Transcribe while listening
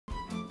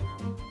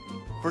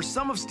For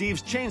some of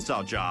Steve's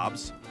chainsaw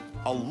jobs,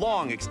 a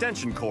long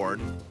extension cord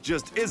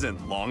just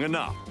isn't long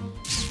enough.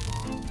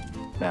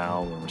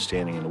 Now, when we're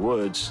standing in the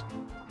woods,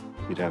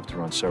 you'd have to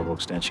run several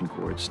extension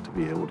cords to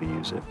be able to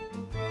use it.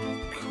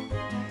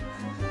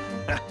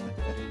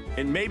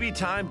 It may be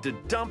time to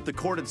dump the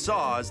corded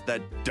saws that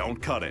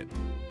don't cut it.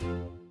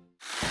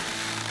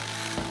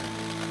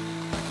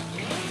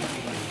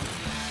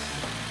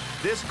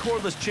 This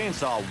cordless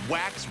chainsaw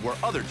whacks where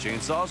other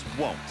chainsaws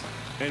won't,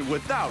 and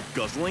without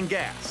guzzling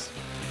gas.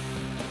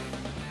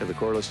 The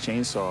cordless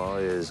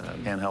chainsaw is a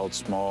handheld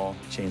small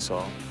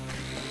chainsaw,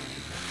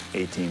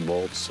 18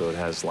 volts, so it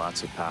has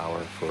lots of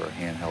power for a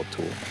handheld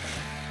tool.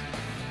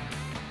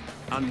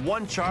 On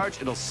one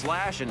charge, it'll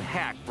slash and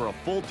hack for a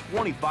full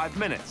 25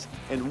 minutes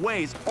and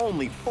weighs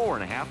only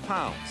 4.5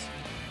 pounds.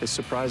 It's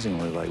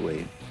surprisingly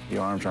lightweight.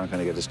 Your arms aren't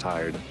going to get as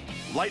tired.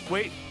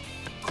 Lightweight,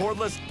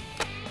 cordless,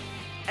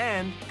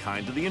 and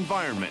kind to the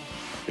environment.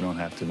 You don't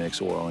have to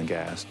mix oil and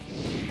gas.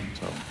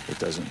 So it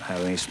doesn't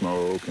have any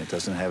smoke, it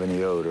doesn't have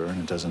any odor, and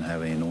it doesn't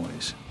have any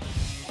noise.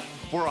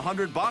 For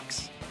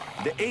 $100,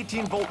 the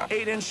 18-volt,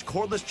 8-inch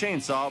cordless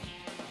chainsaw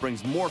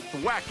brings more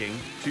thwacking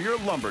to your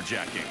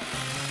lumberjacking.